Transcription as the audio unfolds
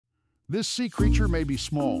This sea creature may be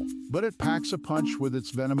small, but it packs a punch with its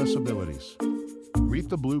venomous abilities. Meet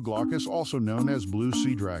the blue glaucus, also known as blue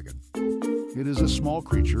sea dragon. It is a small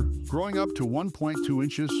creature, growing up to 1.2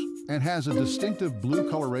 inches, and has a distinctive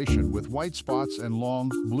blue coloration with white spots and long,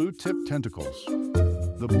 blue-tipped tentacles.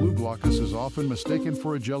 The blue glaucus is often mistaken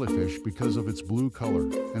for a jellyfish because of its blue color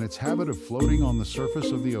and its habit of floating on the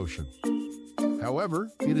surface of the ocean. However,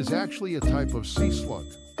 it is actually a type of sea slug.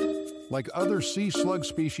 Like other sea slug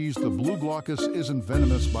species, the blue glaucus isn't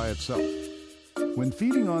venomous by itself. When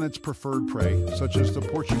feeding on its preferred prey, such as the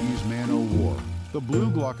Portuguese man-o'-war, the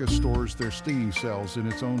blue glaucus stores their stinging cells in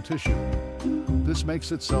its own tissue. This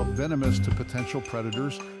makes itself venomous to potential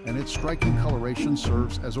predators, and its striking coloration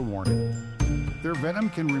serves as a warning. Their venom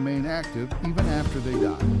can remain active even after they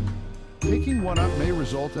die. Picking one up may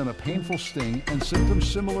result in a painful sting and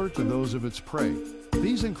symptoms similar to those of its prey.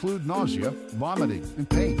 These include nausea, vomiting, and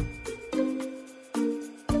pain.